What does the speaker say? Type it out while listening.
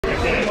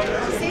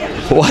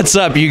What's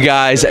up, you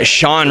guys?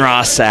 Sean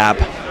Ross Sapp,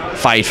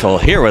 Fightful,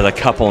 here with a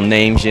couple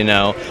names, you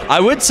know. I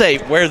would say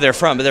where they're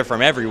from, but they're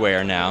from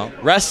everywhere now.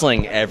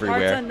 Wrestling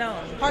everywhere. Parts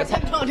unknown. Parts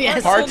unknown,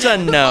 yes. Parts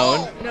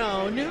unknown.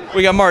 Oh, no.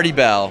 We got Marti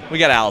Belle. We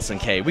got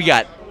Allysin K. We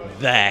got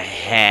the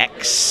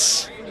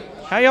Hex.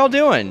 How y'all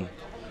doing?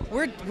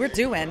 We're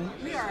doing.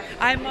 We are.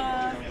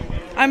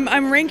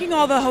 I'm ranking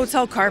all the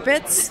hotel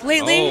carpets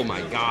lately. Oh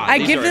my God. I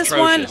these give are this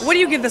atrocious. one. What do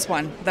you give this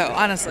one, though?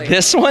 Honestly.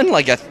 This one,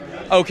 like a.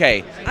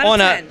 Okay. Out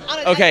of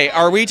 10. Okay,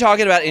 are we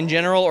talking about in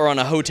general or on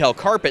a hotel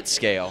carpet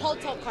scale?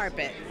 Hotel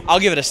carpet.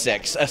 I'll give it a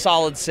 6, a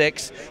solid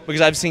 6,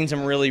 because I've seen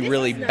some really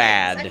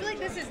bad. I feel like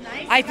this is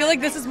nice. I feel like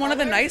this is one of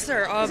the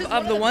nicer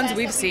of the ones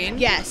we've seen.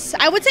 Yes,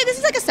 I would say this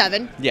is like a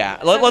 7. Yeah,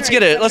 let's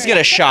get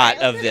a shot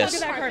of this.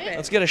 Look at that carpet.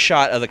 Let's get a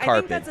shot of the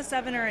carpet. I think that's a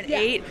 7 or an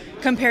 8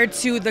 compared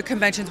to the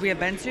conventions we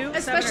have been to.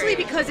 Especially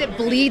because it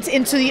bleeds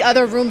into the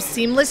other rooms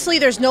seamlessly.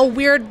 There's no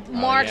weird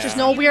marks. yeah. There's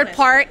no weird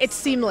part. It's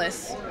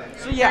seamless.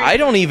 So yeah, I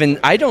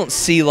don't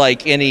see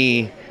like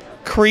any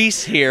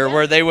crease here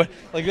where they would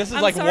like this is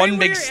I'm like sorry, one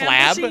big we're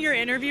slab. ambushing your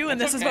interview, and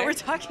this is what okay. we're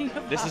talking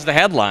about. This is the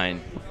headline.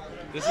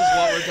 This is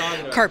what we're talking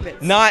about.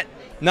 Carpets. Not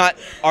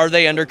are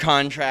they under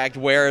contract?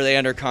 Where are they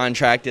under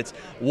contract? It's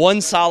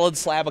one solid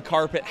slab of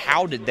carpet.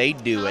 How did they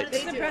do it?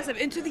 It's impressive.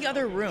 Into the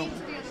other room.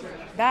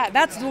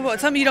 That's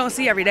something you don't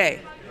see every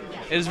day.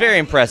 It is very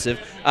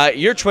impressive.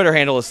 Your Twitter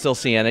handle is still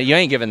Sienna. You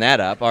ain't giving that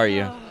up, are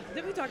you?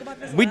 Did we talk about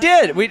this? We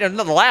did.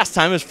 The last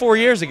time it was 4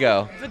 years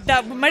ago. But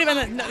that might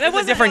have been. That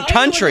was A different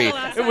country.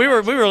 We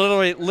were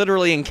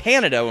literally in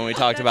Canada when we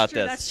talked about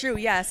this. That's true.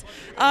 Yes.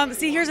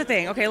 See, here's the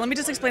thing. Okay, let me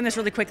just explain this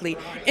really quickly.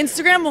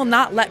 Instagram will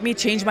not let me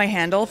change my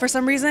handle for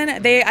some reason. I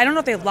don't know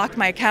if they locked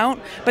my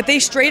account, but they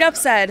straight up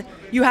said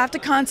you have to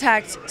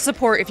contact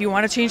support if you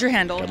want to change your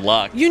handle. Good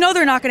luck. You know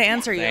they're not going to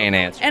answer you. They ain't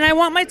answering. And I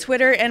want my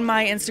Twitter and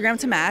my Instagram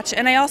to match.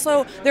 And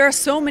there are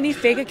so many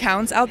fake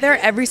accounts out there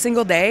every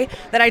single day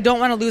that I don't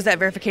want to lose that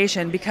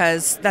verification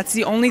because that's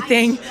the only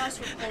thing. I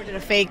just reported a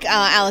fake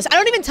Alice. I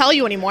don't even tell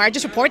you anymore. I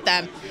just report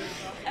them.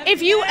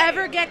 If you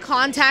ever get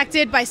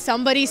contacted by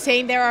somebody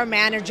saying they're our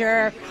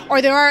manager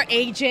or they're our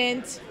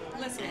agent,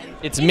 listen.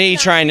 It's me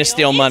trying to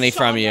steal money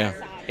from you.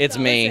 It's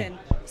me. Listen,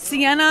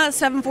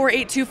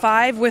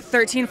 Sienna74825 with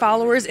 13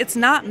 followers. It's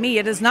not me.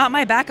 It is not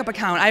my backup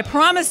account. I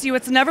promise you,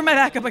 it's never my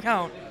backup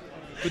account.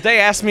 But they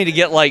asked me to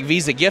get like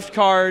Visa gift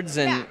cards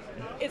and. Yeah.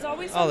 It's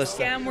always All some this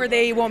scam where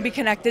they won't be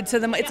connected to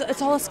them.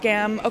 It's all a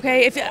scam,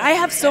 okay? I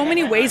have so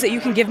many ways that you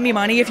can give me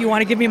money if you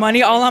want to give me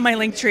money, all on my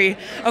Linktree.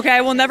 Okay,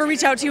 I will never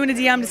reach out to you in a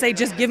DM to say,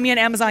 just give me an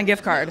Amazon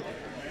gift card.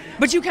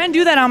 But you can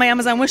do that on my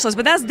Amazon wish list,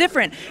 but that's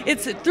different.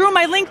 It's through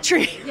my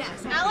Linktree.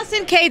 Yes,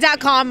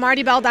 AllisonK.com,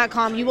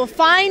 MartiBelle.com. You will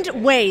find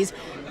ways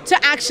to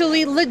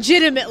actually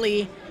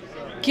legitimately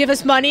give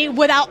us money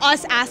without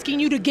us asking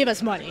you to give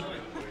us money.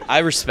 I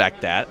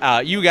respect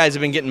that. You guys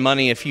have been getting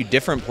money a few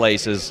different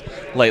places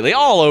lately,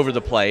 all over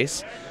the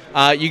place.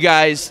 You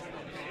guys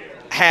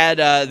had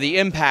the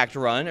Impact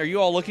run. Are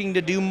you all looking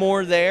to do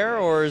more there,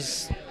 or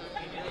is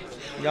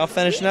y'all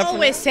finishing up? I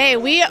always say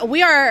we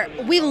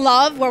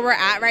love where we're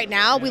at right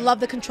now. We love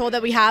the control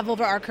that we have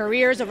over our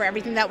careers, over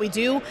everything that we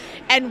do,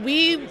 and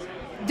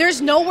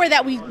there's nowhere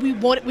that we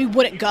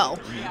wouldn't go.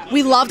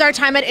 We loved our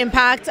time at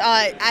Impact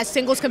as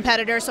singles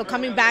competitors, so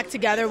coming back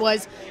together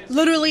was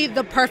literally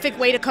the perfect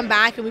way to come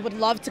back, and we would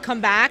love to come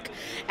back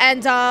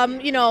and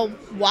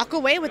walk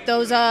away with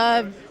those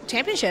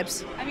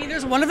championships. I mean,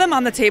 there's one of them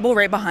on the table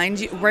right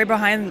behind you, right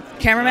behind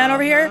cameraman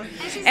over here.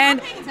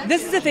 And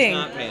this is the thing.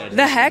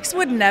 The Hex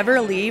would never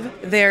leave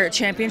their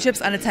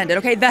championships unattended,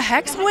 okay? The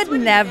Hex would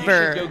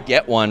never. You should go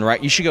get one,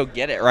 right? You should go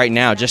get it right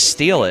now. Just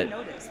steal it.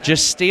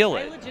 Just steal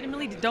it. I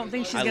legitimately don't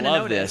think she's going to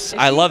love notice. this.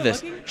 I love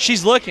this.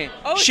 She's looking.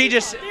 Oh, she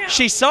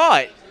saw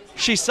it.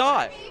 She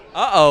saw it.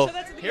 Uh-oh.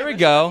 Here we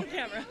go.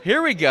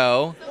 Here we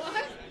go.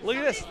 Look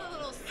at this. A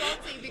little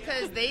salty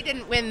because they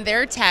didn't win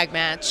their tag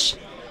match.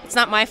 It's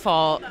not my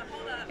fault.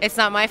 It's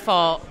not my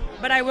fault.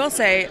 But I will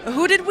say,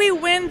 who did we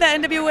win the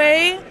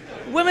NWA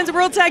Women's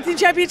World Tag Team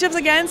Championships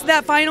against?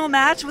 That final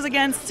match was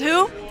against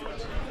who?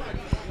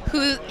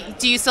 Who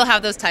do you still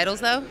have those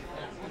titles though?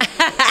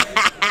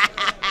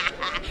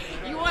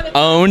 You want to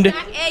Owned.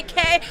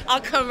 AK?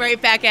 I'll come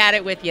right back at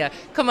it with you.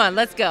 Come on,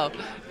 let's go.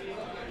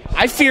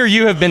 I fear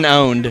you have been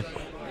owned.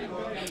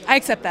 I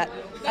accept that.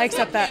 I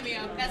accept that.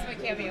 That's my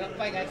cameo.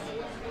 Bye guys.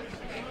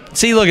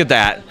 See, look at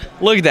that.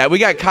 Look at that. We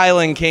got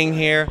Kylan King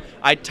here.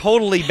 I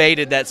totally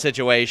baited that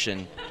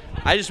situation.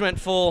 I just went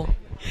full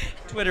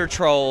Twitter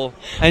troll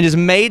and just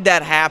made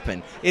that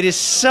happen. It is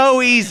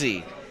so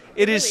easy.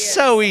 It is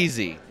so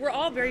easy. We're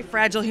all very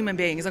fragile human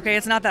beings, okay?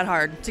 It's not that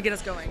hard to get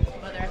us going.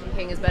 Mother Effing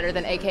King is better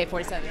than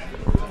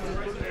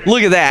AK-47.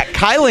 Look at that.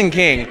 Kylan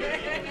King.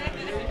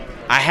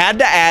 I had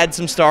to add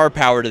some star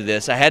power to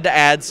this. I had to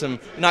add some,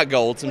 not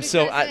gold, some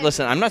silver.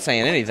 Listen, I'm not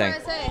saying anything.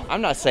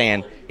 I'm not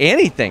saying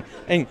anything.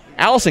 And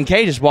Allysin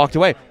K just walked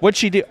away. What'd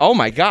she do? Oh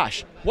my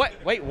gosh. What?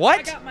 Wait, what?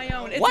 I got my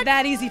own. It's What?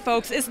 that easy,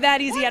 folks. It's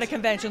that easy at a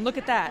convention. Look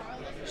at that.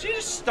 She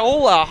just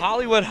stole a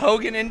Hollywood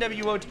Hogan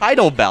NWO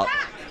title belt.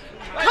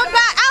 Come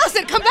back,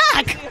 Allysin, come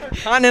back!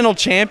 Continental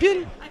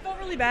champion? I felt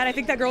really really bad. I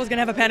think that girl was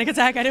gonna have a panic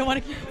attack. I didn't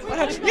want to keep.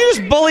 You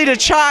just bullied a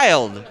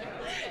child.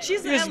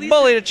 She's You just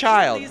bullied a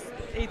child. She's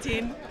at least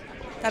 18.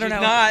 I don't She's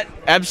know. not.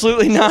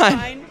 Absolutely She's not.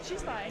 fine.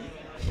 She's fine.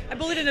 I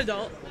bullied an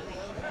adult.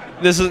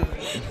 This is,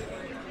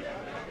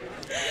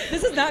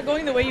 This is not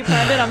going the way you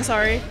planned it. I'm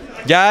sorry.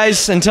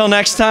 guys. Until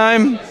next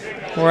time,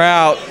 we're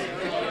out.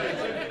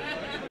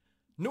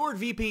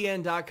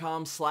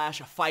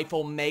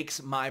 NordVPN.com/Fightful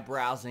makes my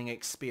browsing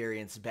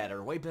experience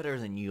better. Way better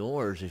than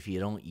yours if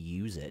you don't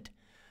use it.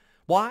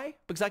 Why?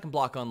 Because I can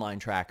block online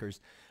trackers.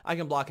 I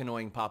can block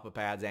annoying pop-up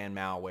ads and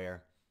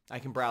malware. I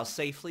can browse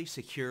safely,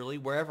 securely,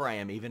 wherever I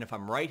am, even if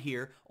I'm right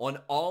here on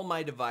all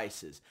my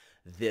devices.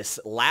 This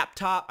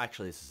laptop,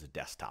 actually this is a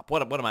desktop.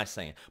 What am I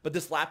saying? But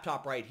this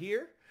laptop right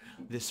here,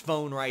 this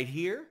phone right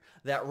here,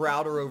 that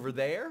router over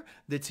there,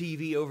 the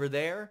TV over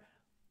there,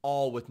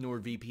 all with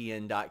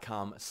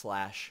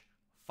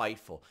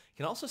NordVPN.com/Fightful. You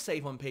can also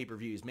save on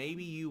pay-per-views.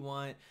 Maybe you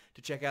want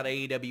to check out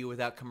AEW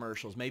without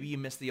commercials. Maybe you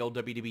miss the old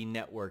WWE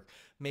Network.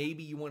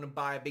 Maybe you want to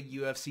buy a big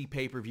UFC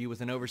pay-per-view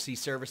with an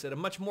overseas service at a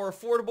much more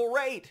affordable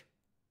rate.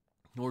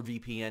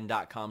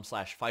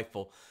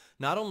 NordVPN.com/Fightful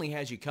not only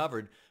has you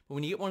covered, but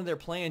when you get one of their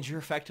plans, you're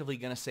effectively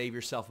going to save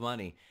yourself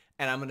money.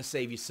 And I'm going to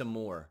save you some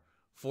more.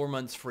 4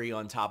 months free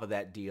on top of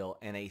that deal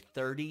and a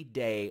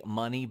 30-day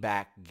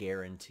money-back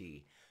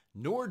guarantee.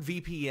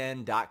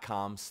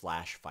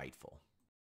 NordVPN.com/Fightful.